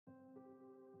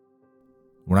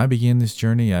When I began this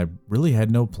journey, I really had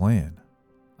no plan.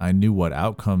 I knew what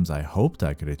outcomes I hoped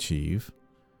I could achieve.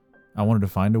 I wanted to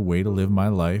find a way to live my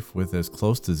life with as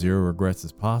close to zero regrets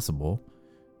as possible.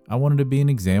 I wanted to be an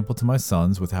example to my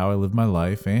sons with how I live my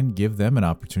life and give them an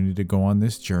opportunity to go on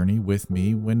this journey with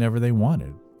me whenever they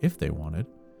wanted, if they wanted.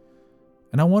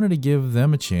 And I wanted to give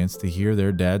them a chance to hear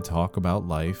their dad talk about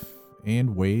life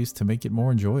and ways to make it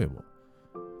more enjoyable.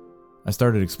 I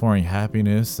started exploring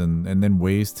happiness and then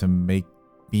ways to make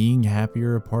being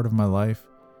happier a part of my life.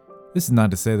 This is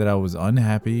not to say that I was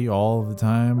unhappy all the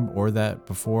time or that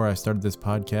before I started this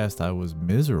podcast I was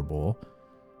miserable.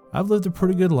 I've lived a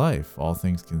pretty good life, all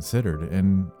things considered,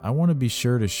 and I want to be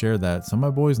sure to share that so my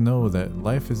boys know that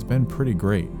life has been pretty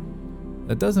great.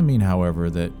 That doesn't mean, however,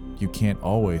 that you can't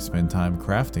always spend time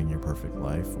crafting your perfect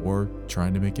life or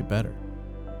trying to make it better.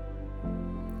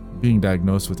 Being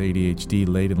diagnosed with ADHD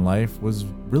late in life was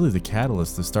really the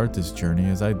catalyst to start this journey,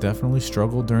 as I definitely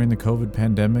struggled during the COVID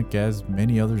pandemic as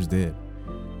many others did.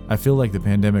 I feel like the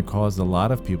pandemic caused a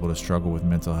lot of people to struggle with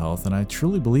mental health, and I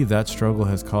truly believe that struggle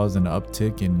has caused an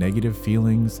uptick in negative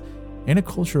feelings and a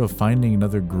culture of finding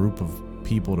another group of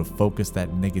people to focus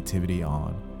that negativity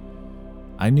on.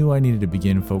 I knew I needed to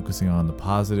begin focusing on the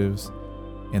positives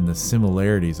and the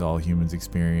similarities all humans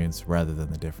experience rather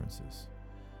than the differences.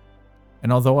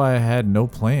 And although I had no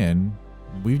plan,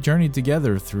 we've journeyed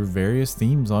together through various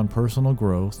themes on personal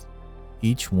growth,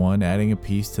 each one adding a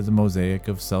piece to the mosaic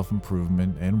of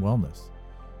self-improvement and wellness.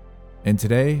 And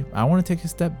today, I want to take a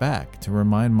step back to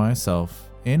remind myself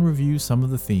and review some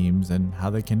of the themes and how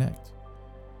they connect.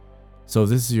 So if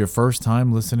this is your first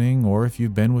time listening, or if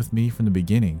you've been with me from the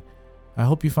beginning, I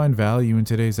hope you find value in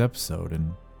today's episode.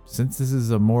 And since this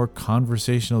is a more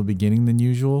conversational beginning than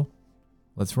usual,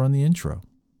 let's run the intro.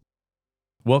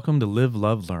 Welcome to Live,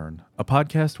 Love, Learn, a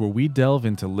podcast where we delve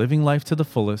into living life to the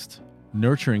fullest,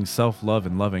 nurturing self-love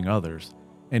and loving others,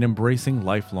 and embracing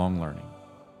lifelong learning.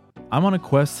 I'm on a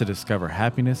quest to discover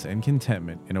happiness and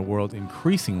contentment in a world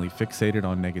increasingly fixated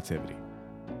on negativity.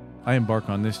 I embark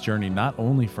on this journey not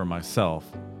only for myself,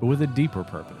 but with a deeper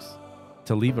purpose,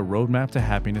 to leave a roadmap to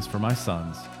happiness for my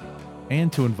sons,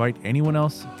 and to invite anyone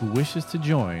else who wishes to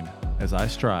join as I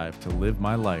strive to live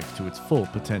my life to its full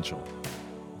potential.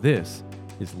 This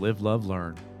is Live, Love,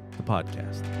 Learn, the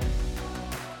podcast.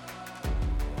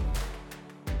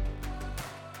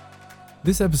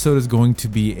 This episode is going to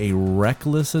be a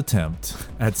reckless attempt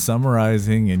at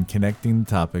summarizing and connecting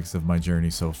the topics of my journey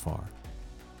so far.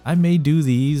 I may do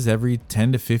these every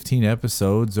 10 to 15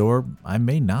 episodes, or I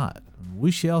may not. We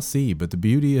shall see, but the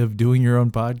beauty of doing your own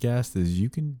podcast is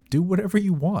you can do whatever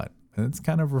you want, and it's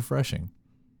kind of refreshing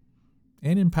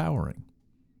and empowering.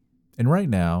 And right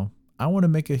now, I want to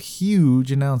make a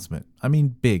huge announcement. I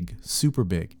mean big, super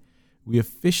big. We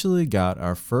officially got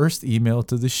our first email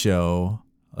to the show.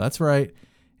 That's right.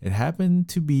 It happened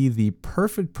to be the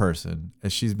perfect person,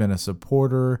 as she's been a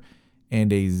supporter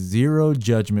and a zero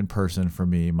judgment person for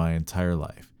me my entire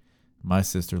life. My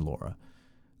sister Laura.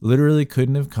 Literally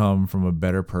couldn't have come from a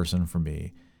better person for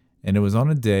me. And it was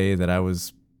on a day that I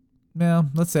was,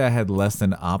 let's say I had less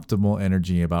than optimal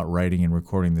energy about writing and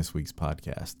recording this week's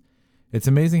podcast. It's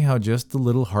amazing how just a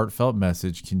little heartfelt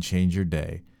message can change your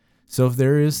day. So if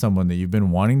there is someone that you've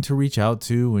been wanting to reach out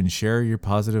to and share your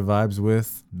positive vibes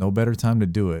with, no better time to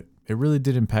do it. It really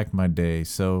did impact my day,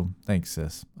 so thanks,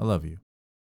 sis. I love you.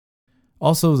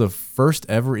 Also, the first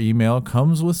ever email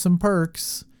comes with some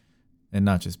perks, and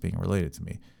not just being related to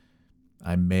me.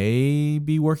 I may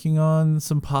be working on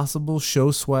some possible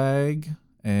show swag,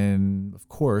 and of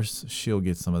course, she'll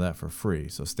get some of that for free,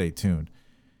 so stay tuned.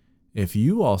 If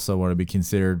you also want to be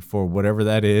considered for whatever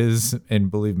that is, and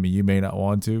believe me, you may not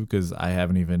want to because I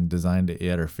haven't even designed it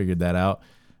yet or figured that out.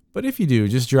 But if you do,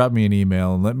 just drop me an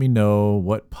email and let me know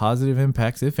what positive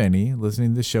impacts, if any, listening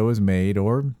to the show has made,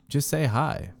 or just say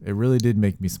hi. It really did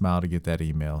make me smile to get that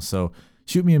email. So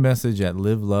shoot me a message at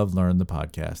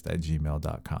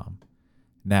livelovelearnthepodcast@gmail.com.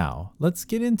 Now, let's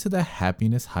get into the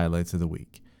happiness highlights of the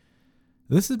week.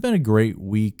 This has been a great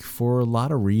week for a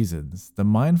lot of reasons. The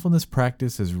mindfulness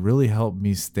practice has really helped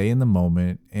me stay in the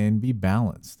moment and be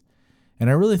balanced. And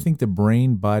I really think the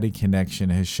brain-body connection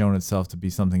has shown itself to be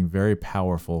something very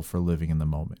powerful for living in the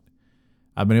moment.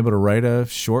 I've been able to write a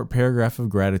short paragraph of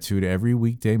gratitude every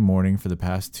weekday morning for the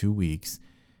past 2 weeks.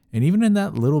 And even in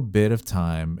that little bit of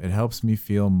time, it helps me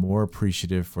feel more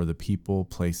appreciative for the people,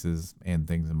 places, and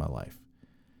things in my life.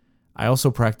 I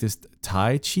also practiced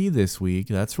Tai Chi this week.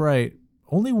 That's right.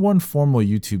 Only one formal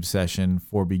YouTube session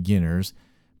for beginners,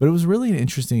 but it was really an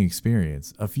interesting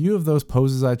experience. A few of those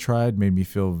poses I tried made me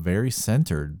feel very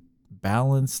centered,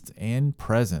 balanced, and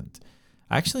present.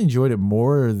 I actually enjoyed it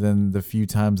more than the few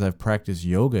times I've practiced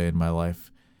yoga in my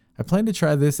life. I plan to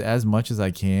try this as much as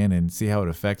I can and see how it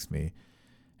affects me.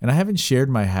 And I haven't shared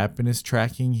my happiness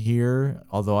tracking here,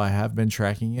 although I have been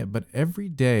tracking it, but every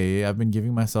day I've been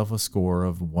giving myself a score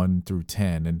of 1 through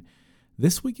 10. And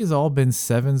this week has all been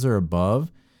 7s or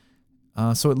above.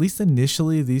 So at least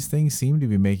initially, these things seem to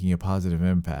be making a positive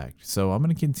impact. So I'm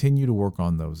going to continue to work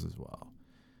on those as well.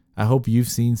 I hope you've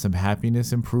seen some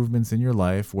happiness improvements in your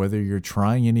life, whether you're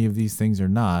trying any of these things or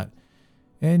not.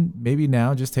 And maybe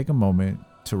now just take a moment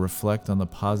to reflect on the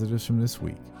positives from this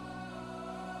week.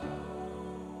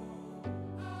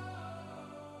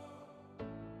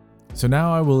 So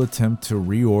now I will attempt to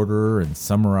reorder and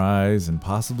summarize and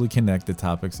possibly connect the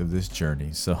topics of this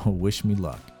journey. So wish me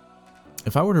luck.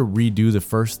 If I were to redo the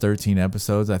first 13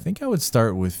 episodes, I think I would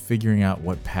start with figuring out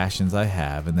what passions I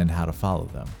have and then how to follow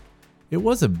them. It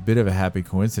was a bit of a happy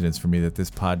coincidence for me that this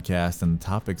podcast and the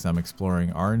topics I'm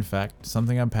exploring are in fact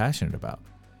something I'm passionate about.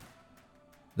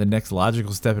 The next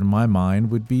logical step in my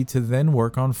mind would be to then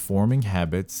work on forming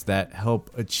habits that help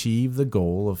achieve the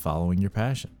goal of following your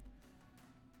passion.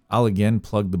 I'll again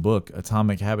plug the book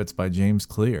Atomic Habits by James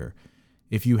Clear.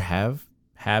 If you have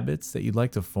habits that you'd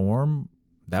like to form,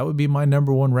 that would be my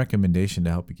number one recommendation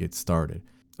to help you get started.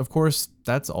 Of course,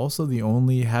 that's also the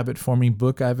only habit-forming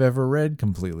book I've ever read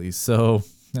completely, so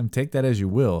take that as you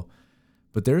will.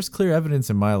 But there's clear evidence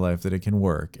in my life that it can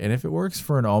work, and if it works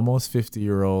for an almost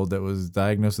 50-year-old that was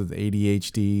diagnosed with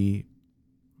ADHD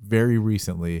very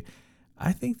recently,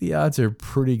 I think the odds are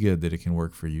pretty good that it can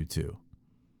work for you too.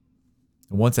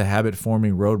 Once a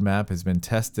habit-forming roadmap has been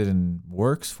tested and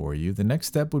works for you, the next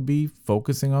step would be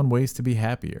focusing on ways to be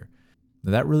happier.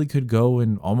 Now, that really could go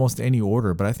in almost any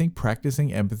order, but I think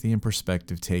practicing empathy and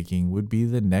perspective taking would be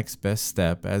the next best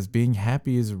step, as being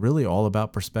happy is really all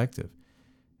about perspective.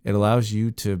 It allows you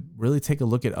to really take a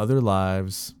look at other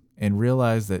lives and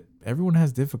realize that everyone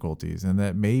has difficulties and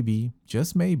that maybe,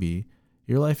 just maybe,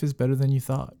 your life is better than you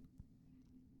thought.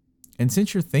 And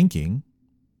since you're thinking,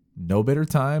 no better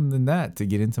time than that to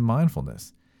get into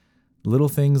mindfulness. Little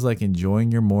things like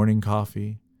enjoying your morning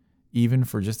coffee, even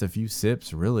for just a few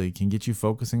sips, really can get you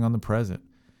focusing on the present.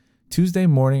 Tuesday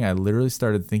morning, I literally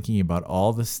started thinking about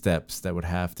all the steps that would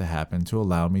have to happen to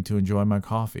allow me to enjoy my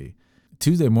coffee.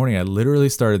 Tuesday morning, I literally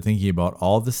started thinking about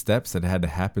all the steps that had to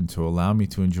happen to allow me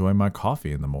to enjoy my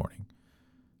coffee in the morning.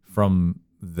 From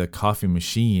the coffee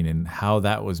machine and how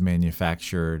that was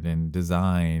manufactured and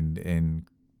designed and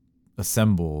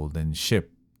assembled and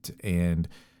shipped and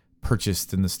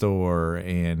purchased in the store,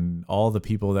 and all the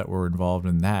people that were involved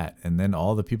in that, and then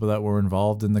all the people that were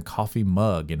involved in the coffee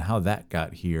mug and how that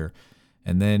got here,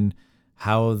 and then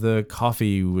how the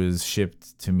coffee was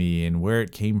shipped to me and where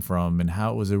it came from and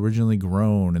how it was originally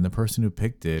grown and the person who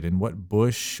picked it and what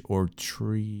bush or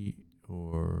tree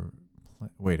or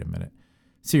wait a minute.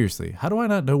 Seriously, how do I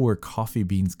not know where coffee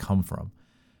beans come from?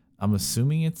 I'm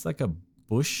assuming it's like a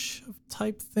bush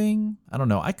type thing. I don't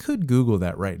know. I could Google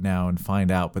that right now and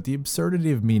find out, but the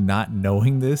absurdity of me not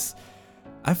knowing this,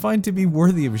 I find to be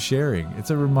worthy of sharing. It's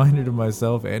a reminder to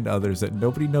myself and others that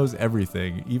nobody knows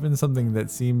everything. Even something that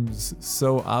seems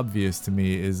so obvious to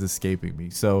me is escaping me.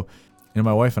 So,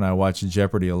 my wife and I watch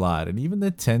Jeopardy a lot, and even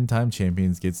the 10-time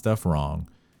champions get stuff wrong.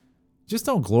 Just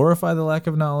don't glorify the lack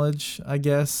of knowledge, I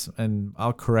guess, and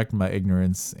I'll correct my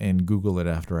ignorance and Google it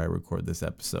after I record this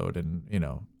episode. And,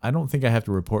 I don't think I have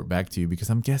to report back to you because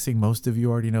I'm guessing most of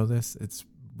you already know this. It's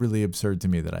really absurd to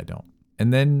me that I don't.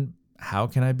 And then, how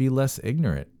can I be less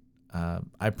ignorant?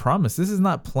 I promise this is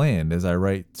not planned as I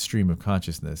write Stream of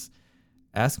Consciousness.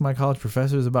 Ask my college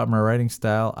professors about my writing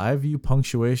style. I view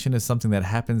punctuation as something that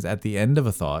happens at the end of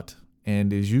a thought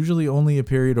and is usually only a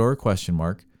period or a question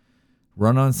mark.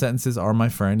 Run-on sentences are my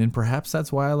friend, and perhaps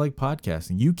that's why I like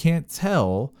podcasting. You can't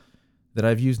tell that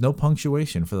I've used no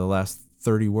punctuation for the last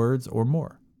 30 words or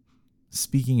more.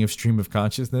 Speaking of Stream of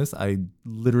Consciousness, I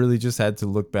literally just had to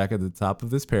look back at the top of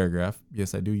this paragraph.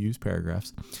 Yes, I do use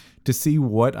paragraphs to see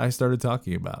what I started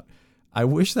talking about. I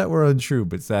wish that were untrue,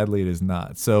 but sadly it is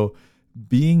not. So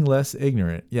being less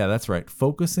ignorant, yeah, that's right.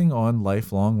 Focusing on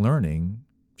lifelong learning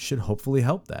should hopefully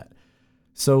help that.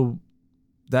 So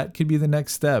that could be the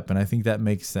next step, and I think that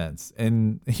makes sense.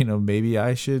 And, maybe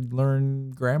I should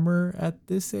learn grammar at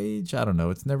this age. I don't know.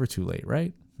 It's never too late,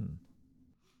 right?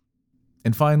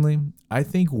 And finally, I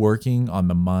think working on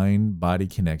the mind-body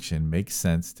connection makes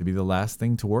sense to be the last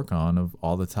thing to work on of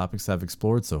all the topics I've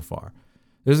explored so far.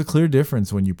 There's a clear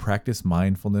difference when you practice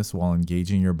mindfulness while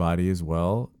engaging your body as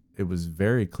well. It was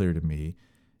very clear to me,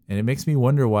 and it makes me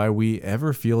wonder why we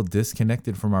ever feel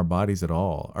disconnected from our bodies at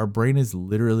all. Our brain is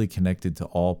literally connected to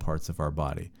all parts of our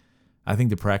body. I think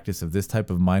the practice of this type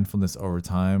of mindfulness over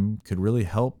time could really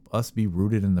help us be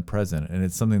rooted in the present, and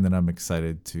it's something that I'm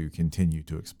excited to continue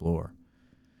to explore.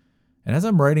 And as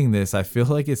I'm writing this, I feel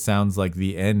like it sounds like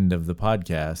the end of the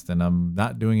podcast and I'm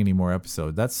not doing any more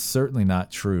episodes. That's certainly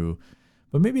not true,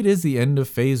 but maybe it is the end of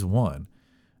phase 1.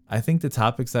 I think the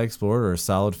topics I explored are a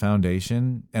solid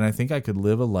foundation, and I think I could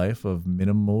live a life of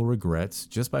minimal regrets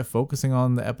just by focusing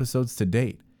on the episodes to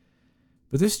date.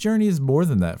 But this journey is more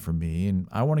than that for me, and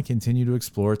I want to continue to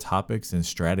explore topics and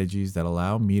strategies that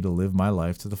allow me to live my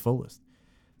life to the fullest.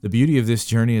 The beauty of this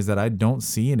journey is that I don't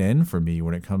see an end for me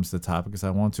when it comes to topics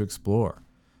I want to explore.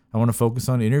 I want to focus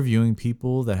on interviewing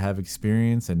people that have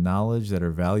experience and knowledge that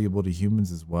are valuable to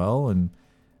humans as well, and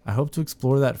I hope to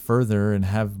explore that further and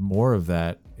have more of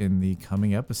that in the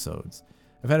coming episodes.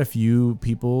 I've had a few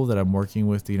people that I'm working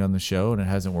with to get on the show, and it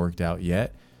hasn't worked out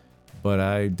yet, but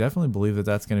I definitely believe that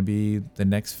that's going to be the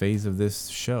next phase of this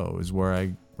show, is where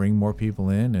I bring more people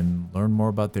in and learn more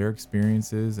about their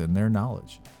experiences and their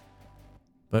knowledge.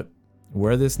 But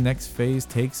where this next phase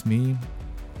takes me,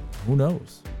 who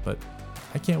knows? But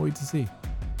I can't wait to see.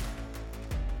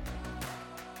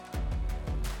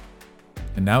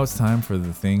 And now it's time for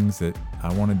the things that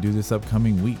I want to do this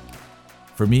upcoming week.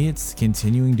 For me, it's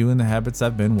continuing doing the habits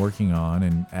I've been working on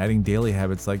and adding daily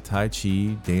habits like Tai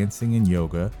Chi, dancing, and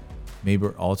yoga, maybe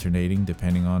alternating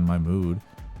depending on my mood.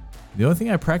 The only thing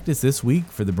I practiced this week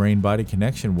for the brain-body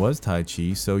connection was Tai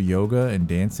Chi, so yoga and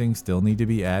dancing still need to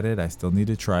be added. I still need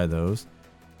to try those,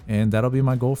 and that'll be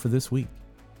my goal for this week.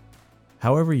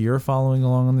 However you're following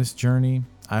along on this journey,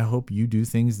 I hope you do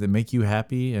things that make you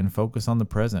happy and focus on the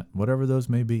present, whatever those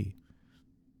may be.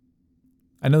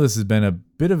 I know this has been a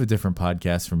bit of a different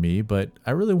podcast for me, but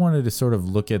I really wanted to sort of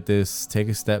look at this, take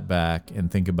a step back,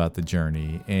 and think about the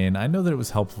journey, and I know that it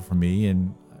was helpful for me,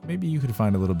 and maybe you could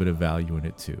find a little bit of value in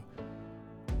it too.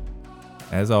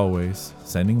 As always,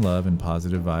 sending love and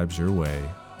positive vibes your way,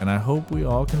 and I hope we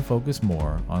all can focus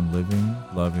more on living,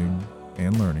 loving,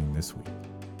 and learning this week.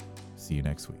 See you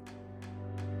next week.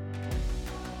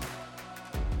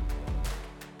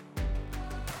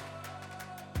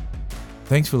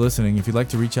 Thanks for listening. If you'd like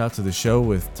to reach out to the show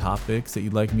with topics that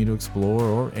you'd like me to explore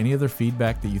or any other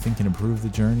feedback that you think can improve the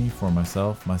journey for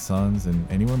myself, my sons, and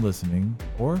anyone listening,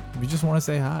 or if you just want to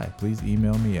say hi, please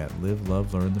email me at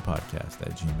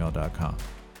livelovelearnthepodcast@gmail.com.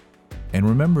 And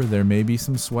remember, there may be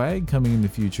some swag coming in the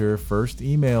future. First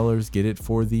emailers get it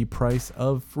for the price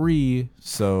of free.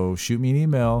 So shoot me an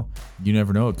email. You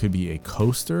never know. It could be a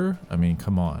coaster. I mean,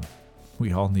 come on.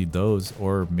 We all need those,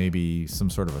 or maybe some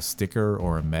sort of a sticker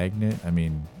or a magnet. I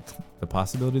mean, the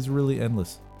possibilities are really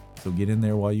endless. So get in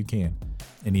there while you can.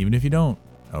 And even if you don't,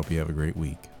 I hope you have a great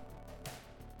week.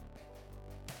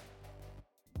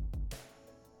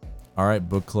 All right,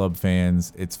 book club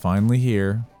fans, it's finally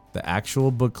here. The actual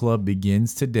book club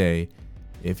begins today.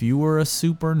 If you were a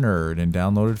super nerd and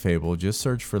downloaded Fable, just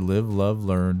search for Live, Love,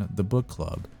 Learn, the book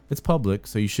club. It's public,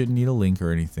 so you shouldn't need a link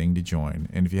or anything to join.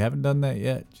 And if you haven't done that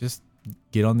yet, just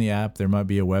get on the app. There might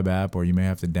be a web app, or you may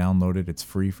have to download it. It's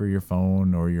free for your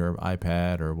phone or your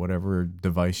iPad or whatever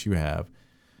device you have.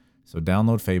 So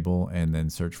download Fable and then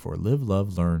search for Live,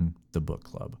 Love, Learn, the book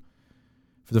club.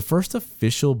 For the first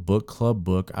official book club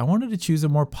book, I wanted to choose a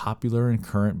more popular and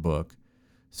current book.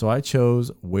 So I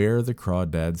chose Where the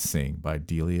Crawdads Sing by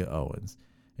Delia Owens.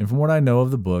 And from what I know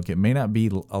of the book, it may not be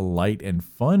a light and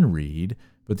fun read,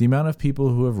 but the amount of people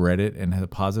who have read it and have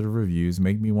positive reviews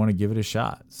make me want to give it a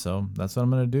shot. So that's what I'm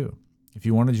going to do. If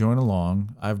you want to join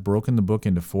along, I've broken the book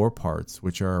into 4 parts,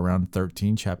 which are around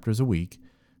 13 chapters a week.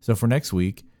 So for next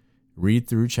week, read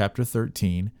through chapter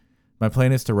 13. My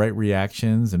plan is to write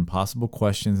reactions and possible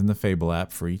questions in the Fable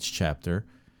app for each chapter.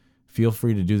 Feel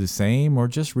free to do the same, or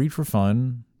just read for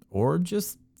fun, or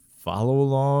just follow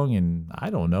along, and I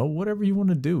don't know, whatever you want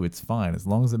to do, it's fine. As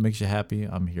long as it makes you happy,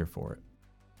 I'm here for it.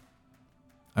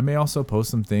 I may also post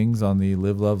some things on the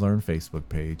Live, Love, Learn Facebook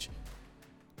page,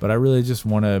 but I really just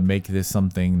want to make this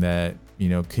something that,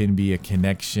 can be a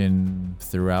connection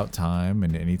throughout time.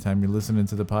 And anytime you're listening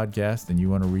to the podcast and you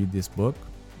want to read this book,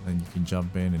 then you can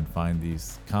jump in and find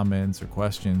these comments or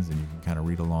questions, and you can kind of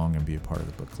read along and be a part of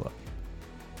the book club.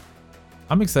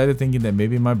 I'm excited thinking that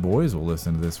maybe my boys will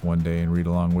listen to this one day and read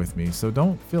along with me, so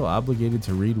don't feel obligated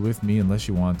to read with me unless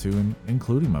you want to, and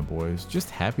including my boys. Just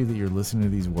happy that you're listening to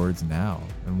these words now,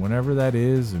 and whenever that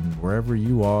is and wherever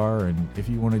you are, and if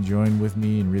you want to join with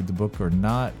me and read the book or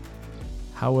not,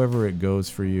 however it goes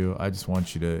for you, I just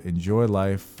want you to enjoy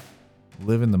life,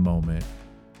 live in the moment,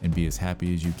 and be as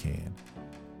happy as you can.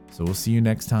 So we'll see you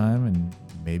next time, and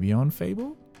maybe on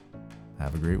Fable.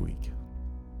 Have a great week.